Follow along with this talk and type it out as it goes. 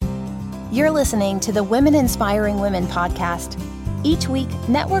You're listening to the Women Inspiring Women podcast. Each week,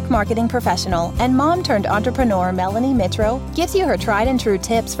 network marketing professional and mom-turned-entrepreneur Melanie Mitro gives you her tried and true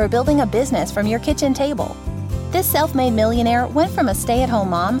tips for building a business from your kitchen table. This self-made millionaire went from a stay-at-home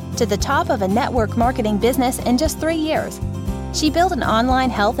mom to the top of a network marketing business in just 3 years. She built an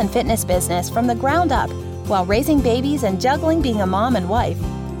online health and fitness business from the ground up while raising babies and juggling being a mom and wife.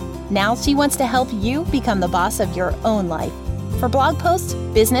 Now she wants to help you become the boss of your own life. For blog posts,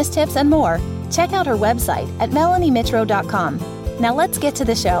 business tips, and more, check out her website at melaniemitro.com. Now let's get to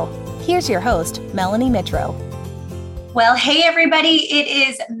the show. Here's your host, Melanie Mitro. Well, hey, everybody. It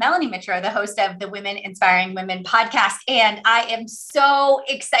is Melanie Mitro, the host of the Women Inspiring Women podcast. And I am so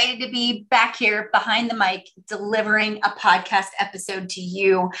excited to be back here behind the mic, delivering a podcast episode to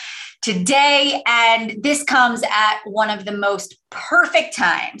you today. And this comes at one of the most perfect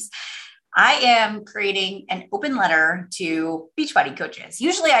times. I am creating an open letter to Beachbody coaches.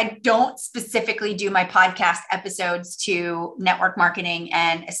 Usually I don't specifically do my podcast episodes to network marketing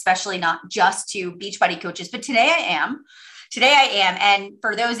and especially not just to Beachbody coaches, but today I am. And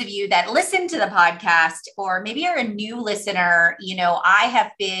for those of you that listen to the podcast, or maybe you're a new listener, I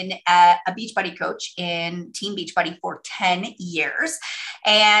have been a Beachbody coach in Team Beachbody for 10 years,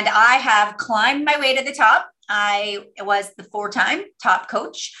 and I have climbed my way to the top. I was the 4-time top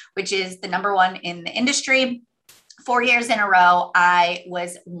coach, which is the number one in the industry. 4 years in a row, I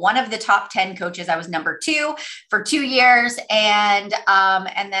was one of the top 10 coaches. I was number 2 for 2 years. And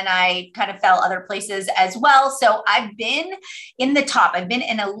then I kind of fell other places as well. So I've been in the top. I've been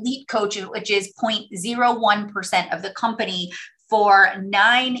an elite coach, which is 0.01% of the company, for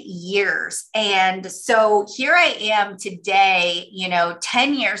 9 years. And so here I am today,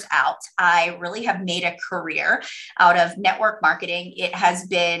 10 years out. I really have made a career out of network marketing. It has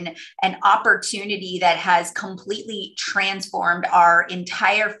been an opportunity that has completely transformed our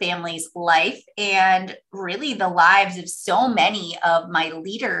entire family's life and really the lives of so many of my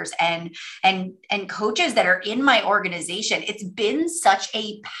leaders and coaches that are in my organization. It's been such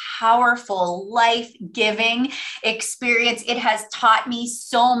a powerful, life-giving experience. It has taught me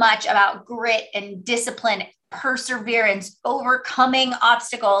so much about grit and discipline, perseverance, overcoming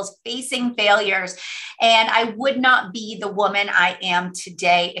obstacles, facing failures. And I would not be the woman I am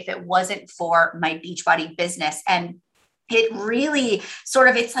today if it wasn't for my Beachbody business. And it really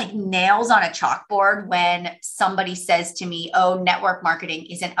it's like nails on a chalkboard when somebody says to me, oh, network marketing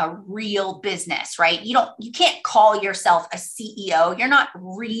isn't a real business, right? You can't call yourself a CEO. You're not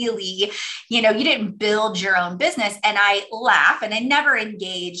really, you didn't build your own business. And I laugh and I never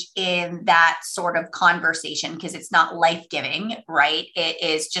engage in that sort of conversation because it's not life-giving, right?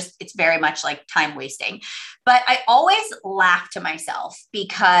 It's very much like time wasting. But I always laugh to myself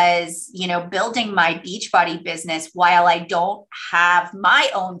because, building my Beachbody business, while I don't have my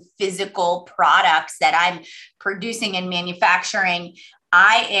own physical products that I'm producing and manufacturing,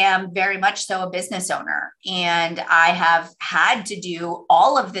 I am very much so a business owner. And I have had to do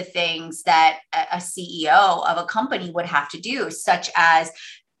all of the things that a CEO of a company would have to do, such as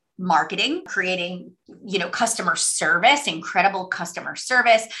marketing, creating, customer service, incredible customer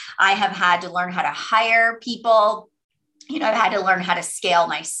service. I have had to learn how to hire people. I've had to learn how to scale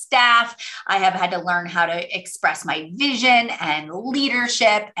my staff. I have had to learn how to express my vision and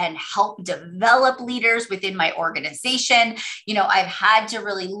leadership and help develop leaders within my organization. I've had to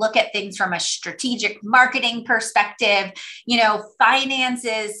really look at things from a strategic marketing perspective,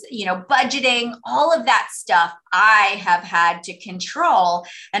 finances, budgeting, all of that stuff I have had to control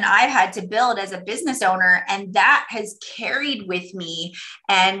and I've had to build as a business owner. And that has carried with me.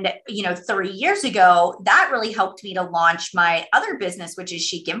 And, 3 years ago, that really helped me to launch my other business, which is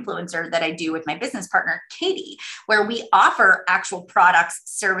Chic Influencer, that I do with my business partner, Katie, where we offer actual products,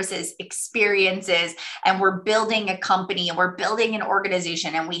 services, experiences, and we're building a company and we're building an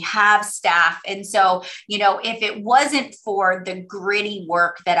organization and we have staff. And so, if it wasn't for the gritty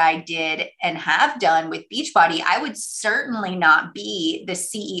work that I did and have done with Beachbody, I would certainly not be the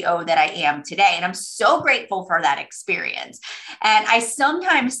CEO that I am today. And I'm so grateful for that experience. And I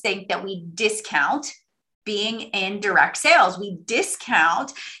sometimes think that we discount being in direct sales. We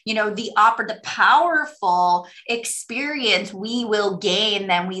discount, the powerful experience we will gain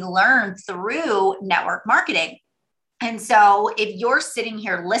and we learn through network marketing. And so if you're sitting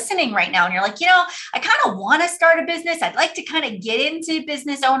here listening right now and you're like, I kind of want to start a business. I'd like to kind of get into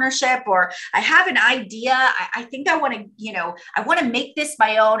business ownership, or I have an idea. I think I want to, I want to make this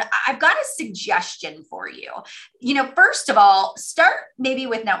my own. I've got a suggestion for you. First of all, start maybe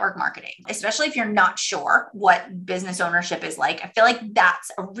with network marketing, especially if you're not sure what business ownership is like. I feel like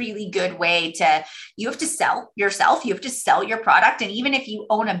that's a really good way you have to sell yourself. You have to sell your product. And even if you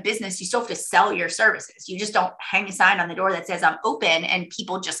own a business, you still have to sell your services. You just don't hang a sign on the door that says I'm open and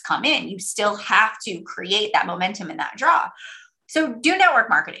people just come in. You still have to create that momentum and that draw. So do network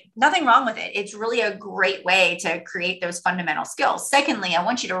marketing. Nothing wrong with it. It's really a great way to create those fundamental skills. Secondly, I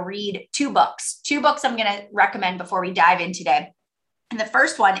want you to read 2 books. 2 books I'm going to recommend before we dive in today. And the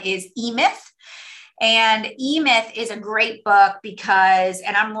first one is E-Myth. And E-Myth is a great book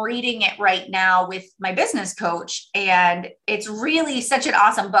and I'm reading it right now with my business coach. And it's really such an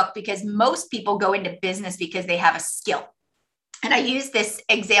awesome book because most people go into business because they have a skill. And I used this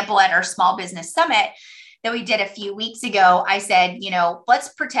example at our small business summit that we did a few weeks ago. I said, let's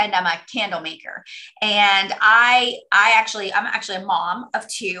pretend I'm a candle maker. And I'm actually a mom of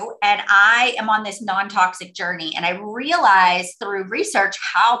 2, and I am on this non-toxic journey. And I realized through research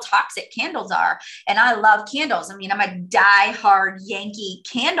how toxic candles are. And I love candles. I mean, I'm a diehard Yankee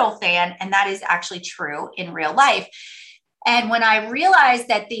Candle fan, and that is actually true in real life. And when I realized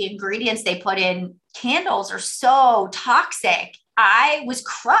that the ingredients they put in candles are so toxic, I was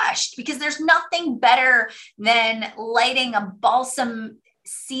crushed because there's nothing better than lighting a balsam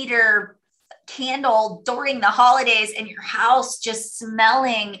cedar candle during the holidays and your house just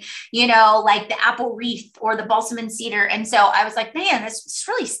smelling, like the apple wreath or the balsam and cedar. And so I was like, man, this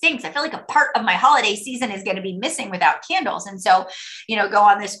really stinks. I feel like a part of my holiday season is going to be missing without candles. And so, go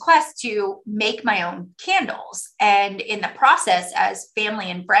on this quest to make my own candles. And in the process, as family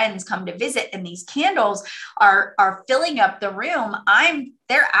and friends come to visit and these candles are filling up the room,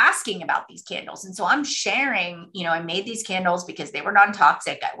 they're asking about these candles. And so I'm sharing, I made these candles because they were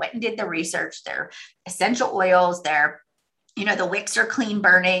non-toxic. I went and did the research. They're essential oils. They're, the wicks are clean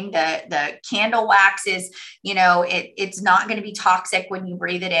burning. The candle wax is, it's not going to be toxic when you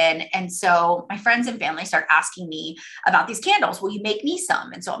breathe it in. And so my friends and family start asking me about these candles. Will you make me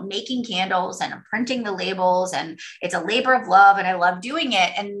some? And so I'm making candles and I'm printing the labels, and it's a labor of love, and I love doing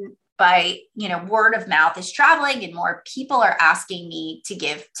it. And by, word of mouth is traveling and more people are asking me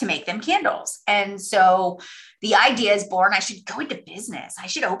to make them candles. And so the idea is born, I should go into business. I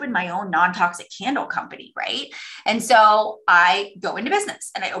should open my own non-toxic candle company, right? And so I go into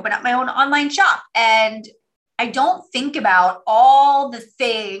business and I open up my own online shop, and I don't think about all the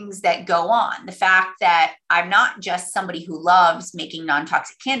things that go on. The fact that I'm not just somebody who loves making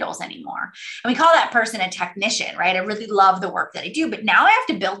non-toxic candles anymore. And we call that person a technician, right? I really love the work that I do, but now I have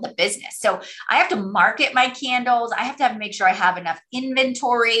to build the business. So I have to market my candles. I have to make sure I have enough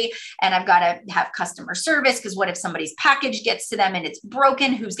inventory, and I've got to have customer service, because what if somebody's package gets to them and it's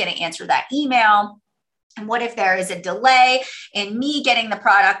broken? Who's going to answer that email? And what if there is a delay in me getting the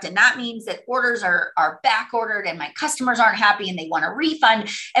product? And that means that orders are back ordered and my customers aren't happy and they want a refund.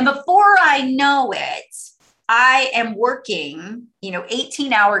 And before I know it, I am working,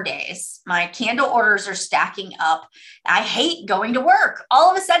 18-hour days. My candle orders are stacking up. I hate going to work. All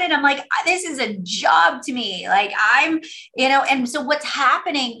of a sudden, I'm like, this is a job to me. Like and so what's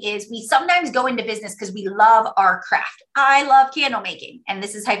happening is we sometimes go into business because we love our craft. I love candle making. And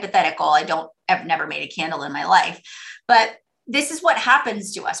this is hypothetical. I've never made a candle in my life, but this is what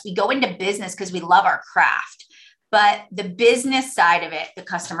happens to us. We go into business because we love our craft. But the business side of it, the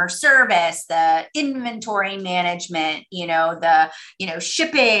customer service, the inventory management,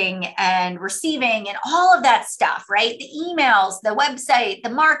 shipping and receiving and all of that stuff, right? The emails, the website, the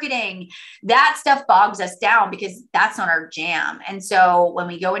marketing, that stuff bogs us down because that's not our jam. And so when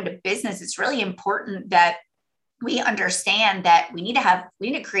we go into business, it's really important that we understand that we need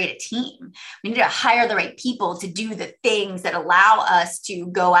to create a team. We need to hire the right people to do the things that allow us to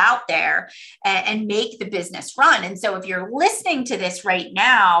go out there and make the business run. And so if you're listening to this right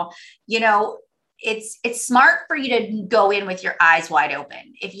now, it's smart for you to go in with your eyes wide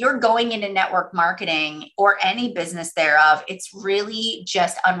open. If you're going into network marketing or any business thereof, it's really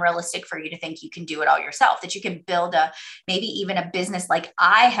just unrealistic for you to think you can do it all yourself, that you can build maybe even a business like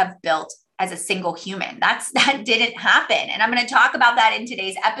I have built as a single human. That didn't happen. And I'm going to talk about that in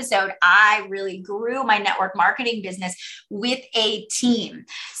today's episode. I really grew my network marketing business with a team.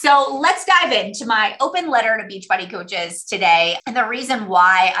 So let's dive into my open letter to Beachbody coaches today. And the reason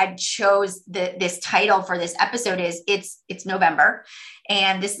why I chose this title for this episode is it's November,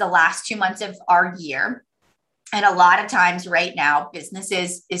 and this is the last 2 months of our year. And a lot of times right now, business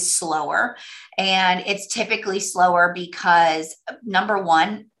is slower, and it's typically slower because number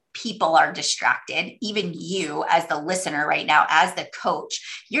one, people are distracted. Even you as the listener right now, as the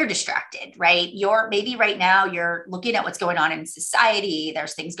coach, you're distracted, right? Maybe right now you're looking at what's going on in society.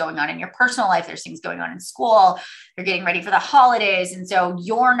 There's things going on in your personal life. There's things going on in school. You're getting ready for the holidays. And so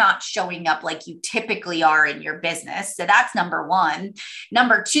you're not showing up like you typically are in your business. So that's number one.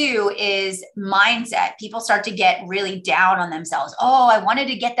 Number two is mindset. People start to get really down on themselves. Oh, I wanted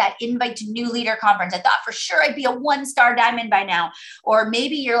to get that invite to New Leader Conference. I thought for sure I'd be a 1-star diamond by now. Or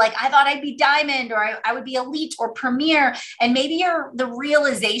maybe you're like, I thought I'd be diamond, or I would be elite or premier. And maybe the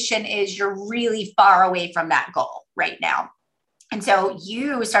realization is you're really far away from that goal right now. And so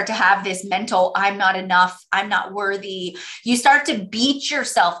you start to have this mental, I'm not enough, I'm not worthy. You start to beat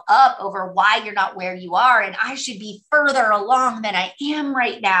yourself up over why you're not where you are. And I should be further along than I am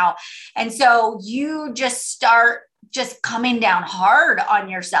right now. And so you just start coming down hard on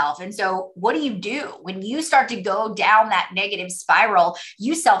yourself. And so what do? When you start to go down that negative spiral,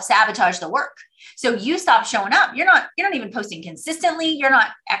 you self-sabotage the work. So you stop showing up. You're not even posting consistently. You're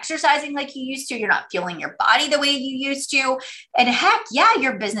not exercising like you used to. You're not fueling your body the way you used to. And heck, yeah,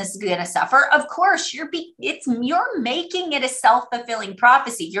 your business is going to suffer. Of course, you're making it a self-fulfilling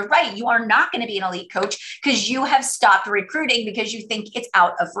prophecy. You're right. You are not going to be an elite coach because you have stopped recruiting because you think it's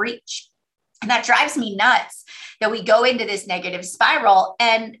out of reach. And that drives me nuts that we go into this negative spiral.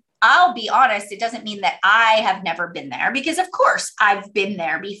 And I'll be honest, it doesn't mean that I have never been there, because of course I've been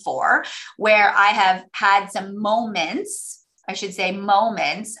there before, where I have had some moments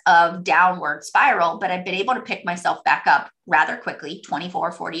of downward spiral, but I've been able to pick myself back up rather quickly,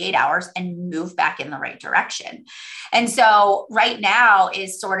 24, 48 hours, and move back in the right direction. And so right now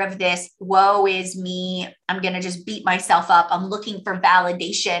is sort of this, woe is me. I'm going to just beat myself up. I'm looking for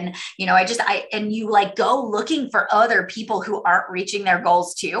validation. And you like go looking for other people who aren't reaching their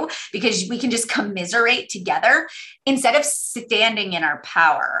goals too, because we can just commiserate together instead of standing in our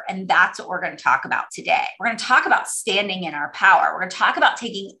power. And that's what we're going to talk about today. We're going to talk about standing in our power. We're going to talk about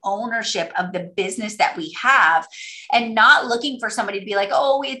taking ownership of the business that we have and not looking for somebody to be like,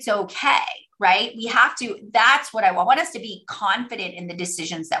 oh, it's okay. Right? That's what I want us to be confident in the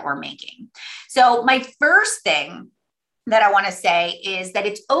decisions that we're making. So my first thing that I want to say is that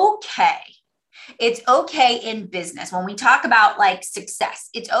it's okay. It's okay in business. When we talk about like success,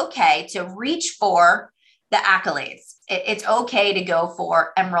 it's okay to reach for the accolades. It's okay to go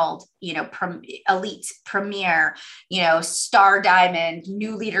for emerald, elite, premier, star diamond,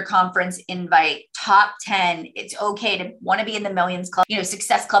 New Leader Conference invite, top 10. It's okay to want to be in the Millions Club,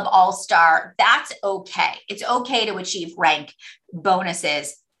 Success Club All-Star. That's okay. It's okay to achieve rank,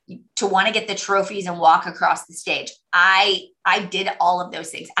 bonuses, to want to get the trophies and walk across the stage. I did all of those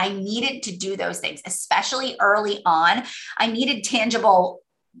things. I needed to do those things, especially early on. I needed tangible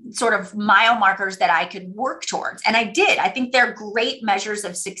sort of mile markers that I could work towards. And I did. I think they're great measures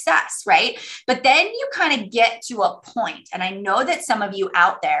of success, right? But then you kind of get to a point, and I know that some of you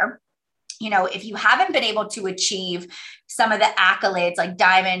out there, if you haven't been able to achieve some of the accolades like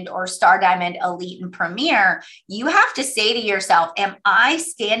diamond or star diamond, elite, and premier, you have to say to yourself, am I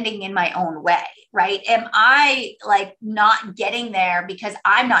standing in my own way, right? Am I like not getting there because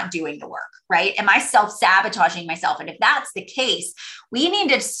I'm not doing the work, right? Am I self-sabotaging myself? And if that's the case, we need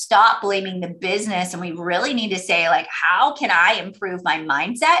to stop blaming the business, and we really need to say, like, how can I improve my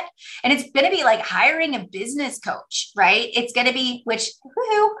mindset? And it's going to be like hiring a business coach, right? It's going to be,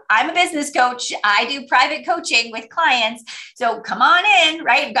 I'm a business coach. I do private coaching with clients. So come on in,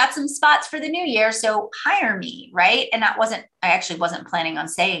 right? I've got some spots for the new year. So hire me, right? And I actually wasn't planning on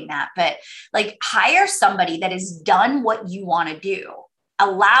saying that, but like hire somebody that has done what you want to do.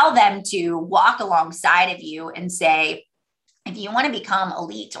 Allow them to walk alongside of you and say, if you want to become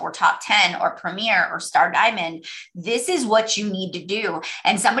elite or top 10 or premier or star diamond, this is what you need to do.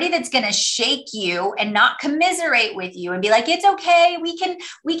 And somebody that's going to shake you and not commiserate with you and be like, it's okay.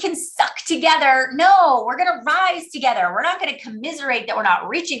 We can suck together. No, we're going to rise together. We're not going to commiserate that we're not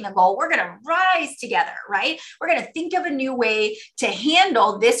reaching the goal. We're going to rise together, right? We're going to think of a new way to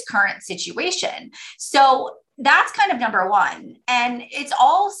handle this current situation. So that's kind of number one. And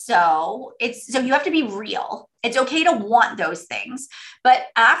so you have to be real. It's okay to want those things. But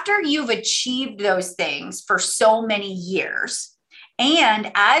after you've achieved those things for so many years,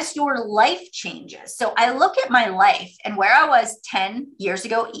 and as your life changes, so I look at my life and where I was 10 years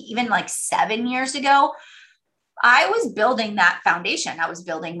ago, even like 7 years ago, I was building that foundation. I was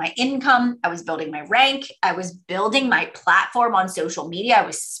building my income. I was building my rank. I was building my platform on social media. I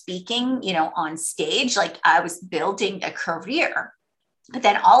was speaking, on stage, like I was building a career. But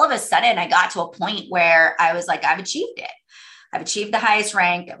then all of a sudden I got to a point where I was like, I've achieved it. I've achieved the highest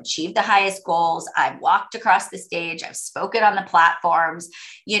rank. I've achieved the highest goals. I've walked across the stage. I've spoken on the platforms,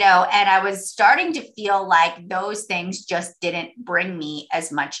 and I was starting to feel like those things just didn't bring me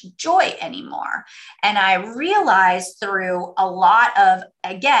as much joy anymore. And I realized through a lot of,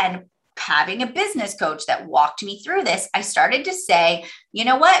 again, having a business coach that walked me through this, I started to say, you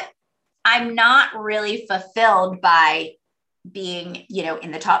know what? I'm not really fulfilled by being,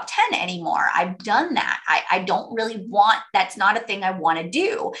 in the top 10 anymore. I've done that. I don't really that's not a thing I want to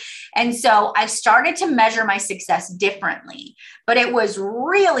do. And so I started to measure my success differently, but it was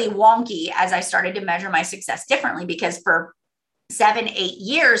really wonky as I started to measure my success differently, because for 7-8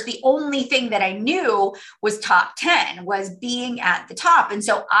 years, the only thing that I knew was top 10, was being at the top. And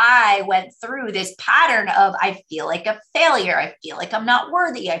so I went through this pattern of, I feel like a failure. I feel like I'm not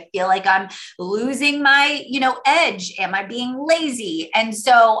worthy. I feel like I'm losing my, edge. Am I being lazy? And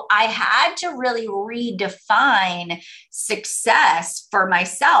so I had to really redefine success for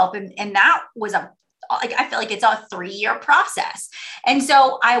myself. And that was I feel like it's a 3-year process. And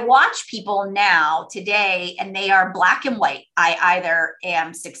so I watch people now today, and they are black and white. I either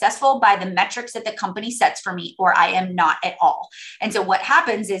am successful by the metrics that the company sets for me, or I am not at all. And so what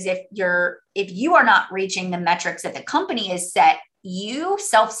happens is if you are not reaching the metrics that the company has set, you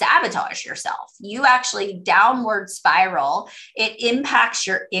self-sabotage yourself. You actually downward spiral. It impacts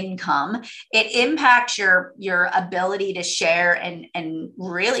your income. It impacts your ability to share and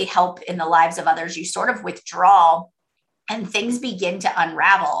really help in the lives of others. You sort of withdraw, and things begin to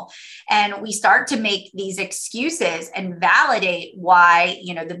unravel. And we start to make these excuses and validate why,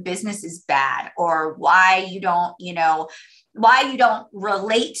 the business is bad, or why you don't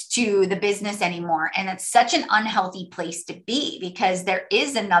relate to the business anymore. And it's such an unhealthy place to be, because there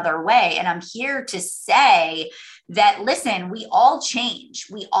is another way. And I'm here to say that, listen, we all change,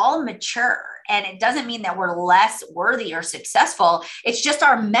 we all mature. And it doesn't mean that we're less worthy or successful. It's just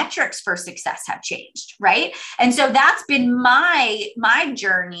our metrics for success have changed, right? And so that's been my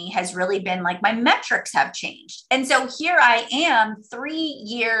journey, has really been like, my metrics have changed. And so here I am 3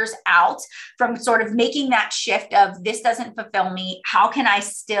 years out from sort of making that shift of, this doesn't fulfill me. How can I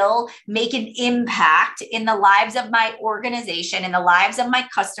still make an impact in the lives of my organization, in the lives of my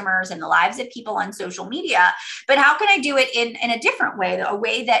customers, in the lives of people on social media? But how can I do it in a different way, a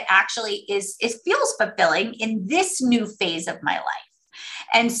way that actually feels fulfilling in this new phase of my life?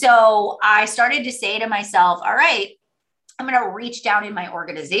 And so I started to say to myself, all right, I'm going to reach down in my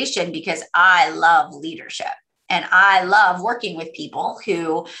organization, because I love leadership. And I love working with people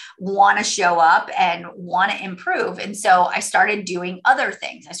who want to show up and want to improve. And so I started doing other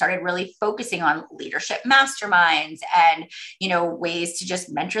things. I started really focusing on leadership masterminds and, ways to just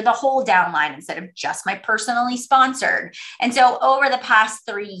mentor the whole downline instead of just my personally sponsored. And so over the past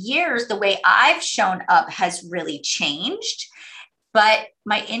 3 years, the way I've shown up has really changed, but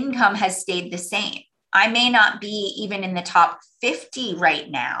my income has stayed the same. I may not be even in the top 50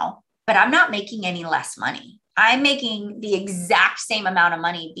 right now, but I'm not making any less money. I'm making the exact same amount of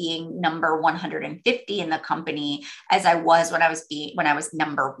money being number 150 in the company as I was when I was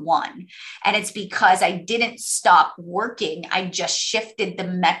number 1. And it's because I didn't stop working. I just shifted the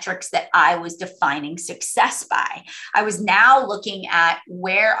metrics that I was defining success by. I was now looking at,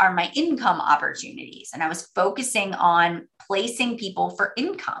 where are my income opportunities? And I was focusing on placing people for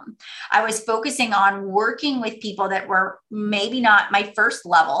income. I was focusing on working with people that were maybe not my first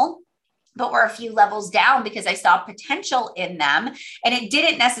level, but were a few levels down, because I saw potential in them. And it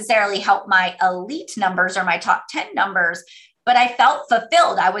didn't necessarily help my elite numbers or my top 10 numbers, but I felt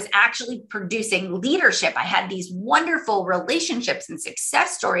fulfilled. I was actually producing leadership. I had these wonderful relationships and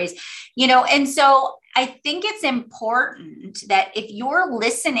success stories, and so I think it's important that if you're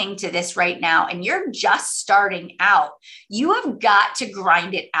listening to this right now and you're just starting out, you have got to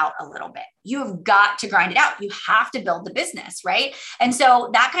grind it out a little bit. You have got to grind it out. You have to build the business, right? And so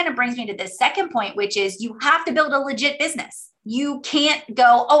that kind of brings me to the second point, which is, you have to build a legit business. You can't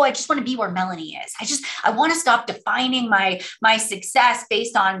go, oh, I just want to be where Melanie is. I want to stop defining my success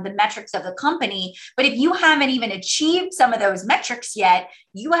based on the metrics of the company. But if you haven't even achieved some of those metrics yet,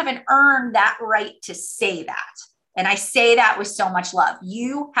 you haven't earned that right to say that. And I say that with so much love.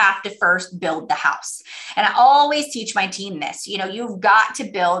 You have to first build the house. And I always teach my team this, you've got to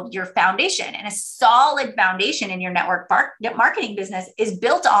build your foundation, and a solid foundation in your network marketing business is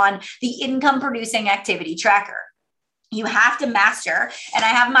built on the income producing activity tracker. You have to master, and I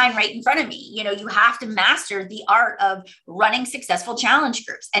have mine right in front of me. You have to master the art of running successful challenge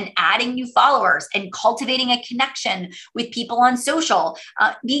groups and adding new followers and cultivating a connection with people on social,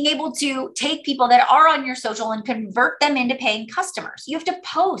 being able to take people that are on your social and convert them into paying customers. You have to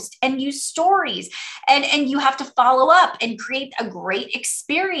post and use stories, and you have to follow up and create a great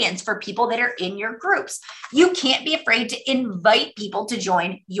experience for people that are in your groups. You can't be afraid to invite people to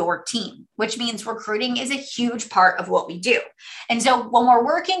join your team, which means recruiting is a huge part of what we do. And so when we're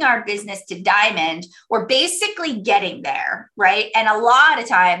working our business to diamond, we're basically getting there, right? And a lot of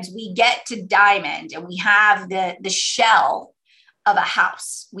times we get to diamond and we have the shell of a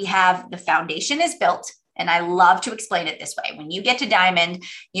house. We have the foundation is built. And I love to explain it this way. When you get to diamond,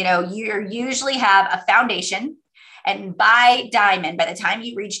 you usually have a foundation. And by the time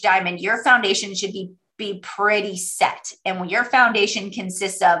you reach diamond, your foundation should be pretty set. And when your foundation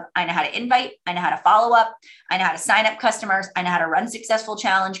consists of, I know how to invite, I know how to follow up, I know how to sign up customers, I know how to run successful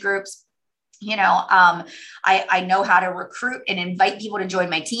challenge groups. I know how to recruit and invite people to join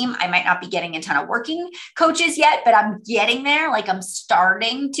my team. I might not be getting a ton of working coaches yet, but I'm getting there. Like I'm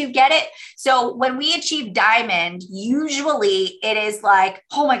starting to get it. So when we achieve diamond, usually it is like,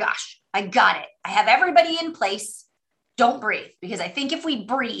 oh my gosh, I got it. I have everybody in place. Don't breathe, because I think if we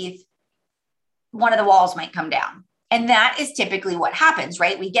breathe, one of the walls might come down. And that is typically what happens,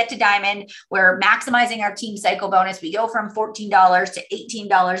 right? We get to diamond, we're maximizing our team cycle bonus. We go from $14 to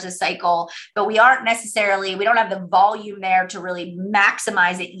 $18 a cycle, but we don't have the volume there to really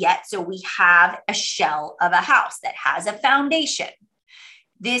maximize it yet. So we have a shell of a house that has a foundation.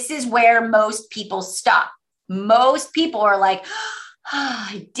 This is where most people stop. Most people are like,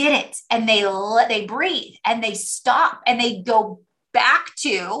 I did it. And they breathe and they stop and they go back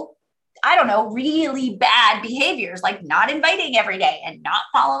to, I don't know, really bad behaviors like not inviting every day and not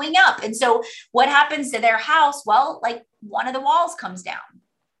following up. And so what happens to their house? Well, like one of the walls comes down.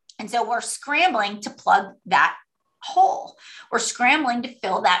 And so we're scrambling to plug that hole. We're scrambling to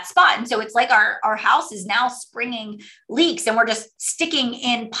fill that spot. And so it's like our house is now springing leaks and we're just sticking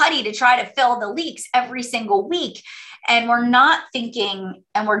in putty to try to fill the leaks every single week. And we're not thinking,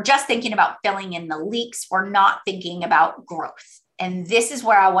 and we're just thinking about filling in the leaks. We're not thinking about growth. And this is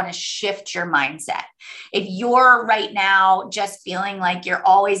where I want to shift your mindset. If you're right now just feeling like you're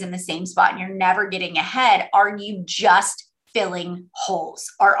always in the same spot and you're never getting ahead, are you just filling holes?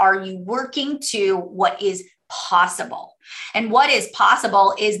 Or are you working to what is possible? And what is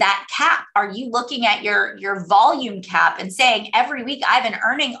possible is that cap. Are you looking at your volume cap and saying every week I have an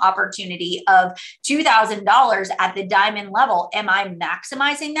earning opportunity of $2,000 at the diamond level? Am I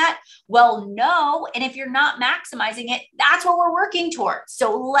maximizing that? Well, no. And if you're not maximizing it, that's what we're working towards.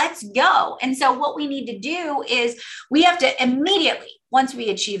 So let's go. And so what we need to do is we have to immediately, once we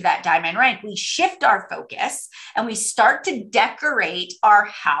achieve that diamond rank, we shift our focus and we start to decorate our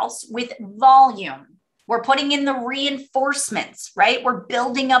house with volume. We're putting in the reinforcements, right? We're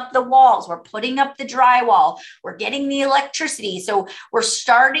building up the walls. We're putting up the drywall. We're getting the electricity. So we're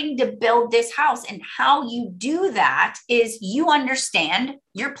starting to build this house. And how you do that is you understand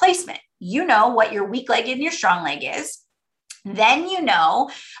your placement. You know what your weak leg and your strong leg is. Then you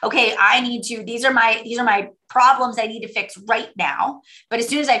know, okay, these are my problems I need to fix right now. But as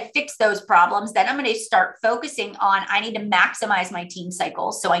soon as I fix those problems, then I'm going to start focusing on, I need to maximize my team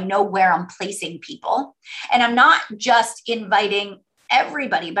cycles. So I know where I'm placing people. And I'm not just inviting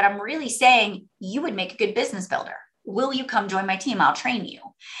everybody, but I'm really saying you would make a good business builder. Will you come join my team? I'll train you.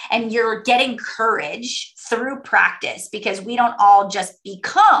 And you're getting courage through practice, because we don't all just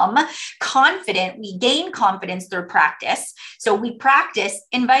become confident. We gain confidence through practice. So we practice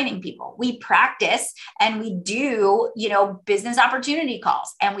inviting people. We practice and we do, business opportunity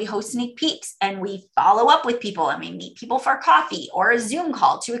calls, and we host sneak peeks, and we follow up with people, and we meet people for coffee or a Zoom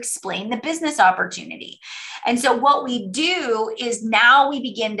call to explain the business opportunity. And so what we do is now we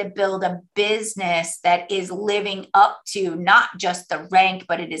begin to build a business that is living up to not just the rank,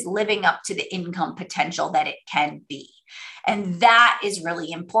 but it is living up to the income potential that it can be. And that is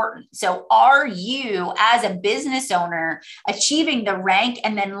really important. So are you, as a business owner, achieving the rank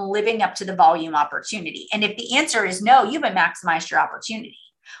and then living up to the volume opportunity? And if the answer is no, you haven't maximized your opportunity.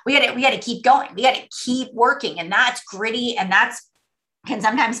 We got to keep going. We got to keep working. And that's gritty, and can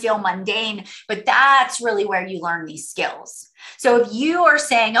sometimes feel mundane, but that's really where you learn these skills. So if you are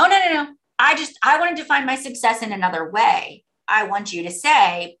saying, oh, no, I wanted to find my success in another way, I want you to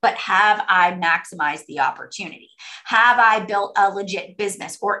say, but have I maximized the opportunity? Have I built a legit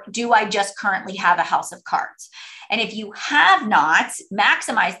business? Or do I just currently have a house of cards? And if you have not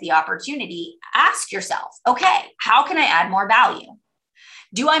maximized the opportunity, ask yourself, okay, how can I add more value?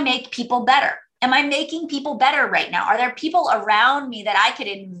 Do I make people better? Am I making people better right now? Are there people around me that I could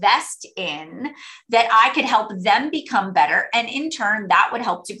invest in that I could help them become better? And in turn, that would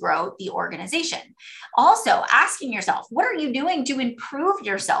help to grow the organization. Also, asking yourself, what are you doing to improve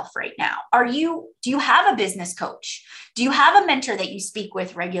yourself right now? Do you have a business coach? Do you have a mentor that you speak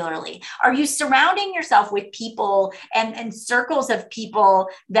with regularly? Are you surrounding yourself with people and circles of people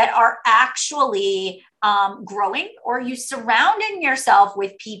that are actually growing, or are you surrounding yourself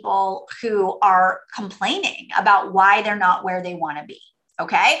with people who are complaining about why they're not where they want to be?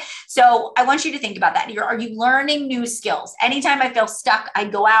 Okay. So I want you to think about that. Are you learning new skills? Anytime I feel stuck, I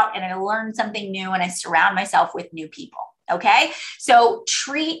go out and I learn something new and I surround myself with new people. Okay. So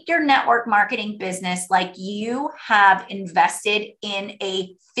treat your network marketing business like you have invested in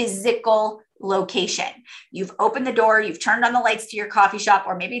a physical location. You've opened the door, you've turned on the lights to your coffee shop,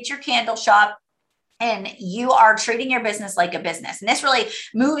 or maybe it's your candle shop, and you are treating your business like a business. And this really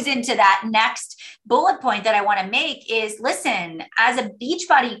moves into that next bullet point that I want to make is, listen, as a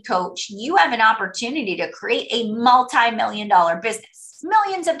Beachbody coach, you have an opportunity to create a multi-million-dollar business.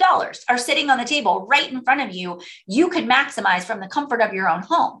 Millions of dollars are sitting on the table right in front of you. You could maximize from the comfort of your own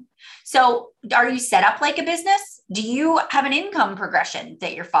home. So are you set up like a business? Do you have an income progression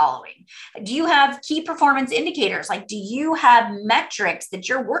that you're following? Do you have key performance indicators? Like, do you have metrics that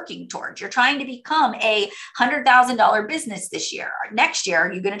you're working towards? You're trying to become a $100,000 business this year. Next year,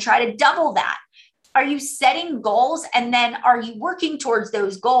 are you going to try to double that? Are you setting goals? And then are you working towards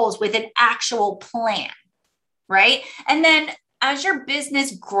those goals with an actual plan? Right? And then as your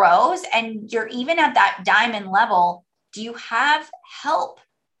business grows and you're even at that diamond level, do you have help?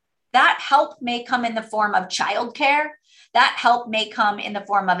 That help may come in the form of childcare. That help may come in the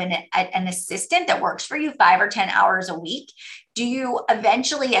form of an assistant that works for you 5 or 10 hours a week. Do you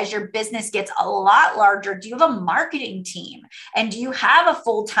eventually, as your business gets a lot larger, do you have a marketing team? And do you have a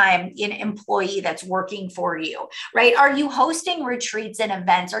full-time employee that's working for you, right? Are you hosting retreats and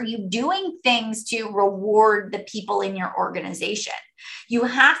events? Are you doing things to reward the people in your organization? You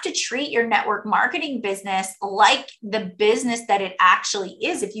have to treat your network marketing business like the business that it actually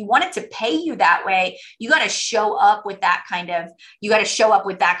is. If you want it to pay you that way, you got to show up with that kind of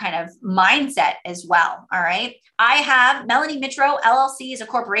mindset as well. All right. I have Melanie Mitro LLC is a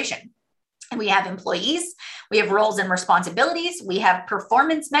corporation. We have employees, we have roles and responsibilities, we have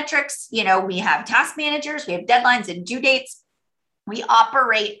performance metrics, we have task managers, we have deadlines and due dates. We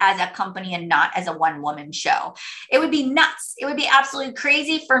operate as a company and not as a one-woman show. It would be nuts. It would be absolutely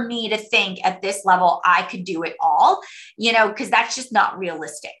crazy for me to think at this level I could do it all, because that's just not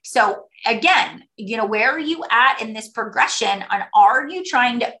realistic. So again, where are you at in this progression? And are you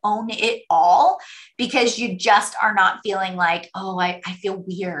trying to own it all because you just are not feeling like, oh, I feel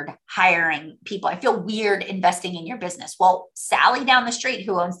weird hiring people. I feel weird investing in your business. Well, Sally down the street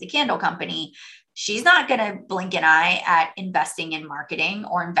who owns the candle company, she's not going to blink an eye at investing in marketing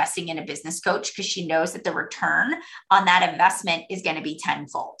or investing in a business coach because she knows that the return on that investment is going to be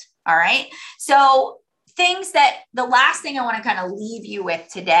tenfold. All right. So the last thing I want to kind of leave you with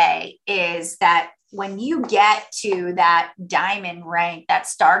today is that when you get to that diamond rank, that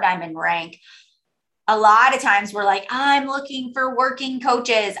star diamond rank, a lot of times we're like, I'm looking for working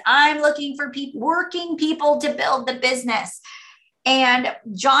coaches. I'm looking for working people to build the business. And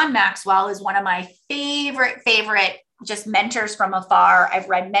John Maxwell is one of my favorite just mentors from afar. I've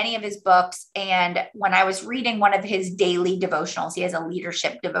read many of his books. And when I was reading one of his daily devotionals, he has a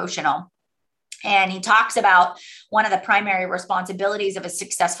leadership devotional. And he talks about one of the primary responsibilities of a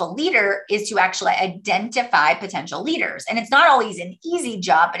successful leader is to actually identify potential leaders. And it's not always an easy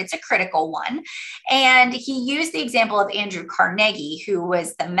job, but it's a critical one. And he used the example of Andrew Carnegie, who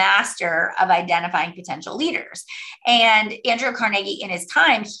was the master of identifying potential leaders. And Andrew Carnegie, in his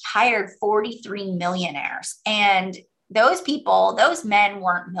time, he hired 43 millionaires. And those men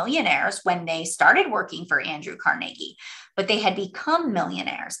weren't millionaires when they started working for Andrew Carnegie, but they had become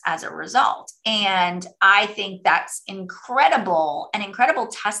millionaires as a result. And I think that's an incredible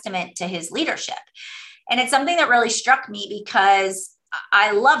testament to his leadership. And it's something that really struck me because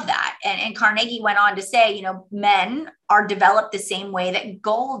I love that. And Carnegie went on to say, men are developed the same way that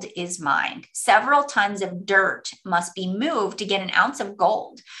gold is mined. Several tons of dirt must be moved to get an ounce of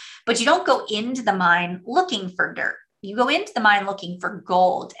gold, but you don't go into the mine looking for dirt. You go into the mine looking for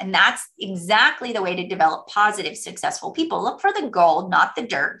gold. And that's exactly the way to develop positive, successful people. Look for the gold, not the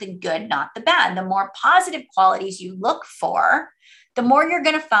dirt, the good, not the bad. The more positive qualities you look for, the more you're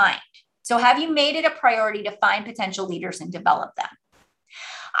going to find. So have you made it a priority to find potential leaders and develop them?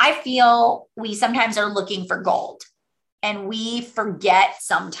 I feel we sometimes are looking for gold, and we forget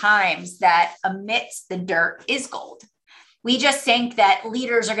sometimes that amidst the dirt is gold. We just think that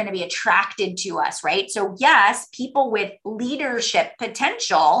leaders are going to be attracted to us, right? So yes, people with leadership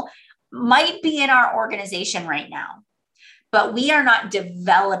potential might be in our organization right now, but we are not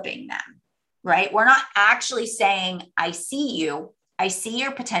developing them, right? We're not actually saying, I see you, I see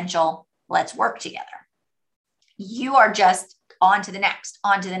your potential, let's work together. You are just on to the next,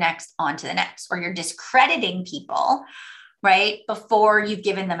 on to the next, on to the next, or you're discrediting people, right? Before you've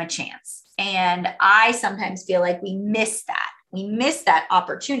given them a chance. And I sometimes feel like we miss that. We miss that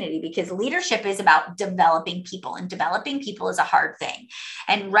opportunity because leadership is about developing people, and developing people is a hard thing.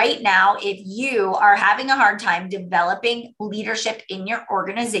 And right now, if you are having a hard time developing leadership in your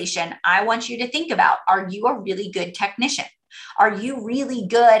organization, I want you to think about, are you a really good technician? Are you really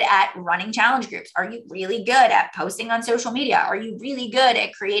good at running challenge groups? Are you really good at posting on social media? Are you really good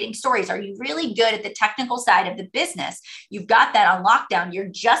at creating stories? Are you really good at the technical side of the business? You've got that on lockdown. You're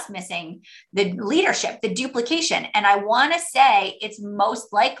just missing the leadership, the duplication. And I want to say it's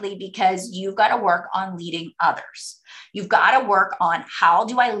most likely because you've got to work on leading others. You've got to work on, how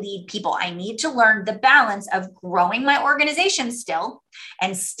do I lead people? I need to learn the balance of growing my organization still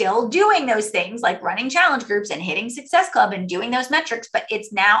and still doing those things like running challenge groups and hitting Success Club and doing those metrics. But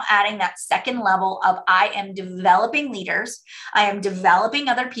it's now adding that second level of, I am developing leaders. I am developing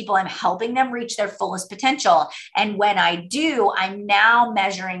other people. I'm helping them reach their fullest potential. And when I do, I'm now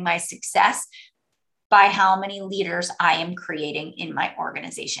measuring my success by how many leaders I am creating in my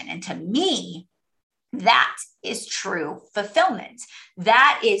organization. And to me, that is true fulfillment.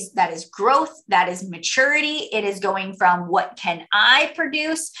 That is growth. That is maturity. It is going from what can I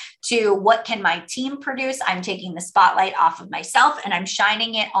produce to what can my team produce. I'm taking the spotlight off of myself and I'm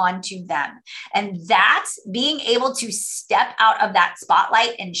shining it onto them. And that's being able to step out of that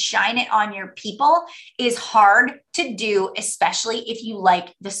spotlight and shine it on your people is hard to do, especially if you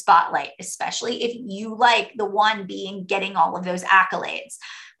like the spotlight, especially if you like the one getting all of those accolades.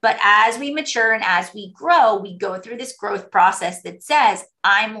 But as we mature and as we grow, we go through this growth process that says,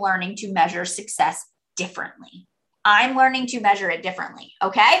 I'm learning to measure success differently. I'm learning to measure it differently.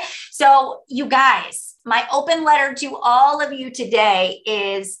 Okay. So you guys, my open letter to all of you today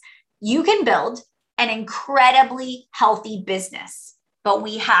is, you can build an incredibly healthy business, but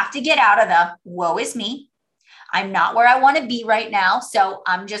we have to get out of the woe is me. I'm not where I want to be right now. So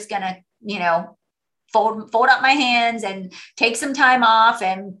I'm just going to, fold up my hands and take some time off.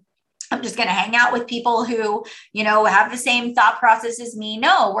 And I'm just going to hang out with people who, have the same thought process as me.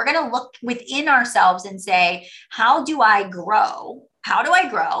 No, we're going to look within ourselves and say, how do I grow? How do I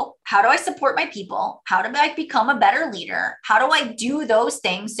grow? How do I support my people? How do I become a better leader? How do I do those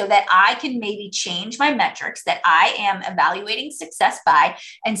things so that I can maybe change my metrics that I am evaluating success by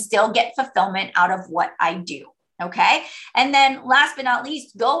and still get fulfillment out of what I do? Okay. And then last but not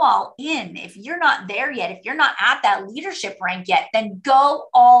least, go all in. If you're not there yet, if you're not at that leadership rank yet, then go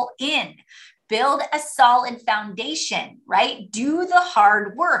all in. Build a solid foundation, right? Do the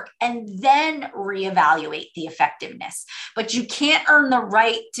hard work and then reevaluate the effectiveness. But you can't earn the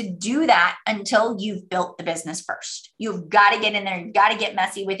right to do that until you've built the business first. You've got to get in there. You've got to get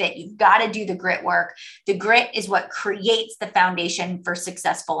messy with it. You've got to do the grit work. The grit is what creates the foundation for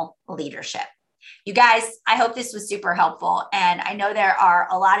successful leadership. You guys, I hope this was super helpful. And I know there are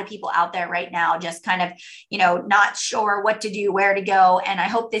a lot of people out there right now just kind of, not sure what to do, where to go. And I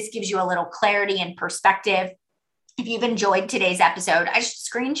hope this gives you a little clarity and perspective. If you've enjoyed today's episode, I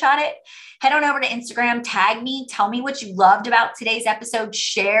should screenshot it. Head on over to Instagram, tag me, tell me what you loved about today's episode.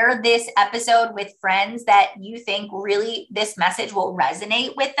 Share this episode with friends that you think really this message will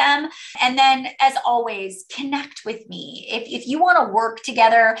resonate with them. And then, as always, connect with me. If you want to work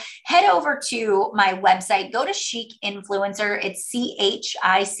together, head over to my website. Go to Chic Influencer. It's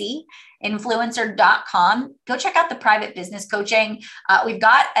CHIC influencer.com. Go check out the private business coaching. We've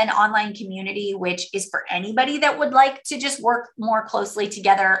got an online community, which is for anybody that would like to just work more closely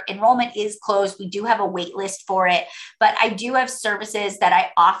together. Enrollment is closed. We do have a wait list for it, but I do have services that I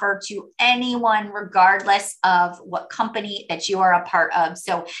offer to anyone, regardless of what company that you are a part of.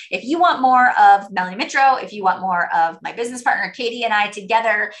 So if you want more of Melanie Mitro, if you want more of my business partner, Katie, and I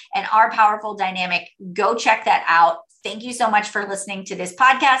together and our powerful dynamic, go check that out. Thank you so much for listening to this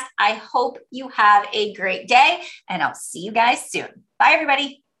podcast. I hope you have a great day, and I'll see you guys soon. Bye,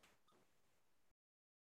 everybody.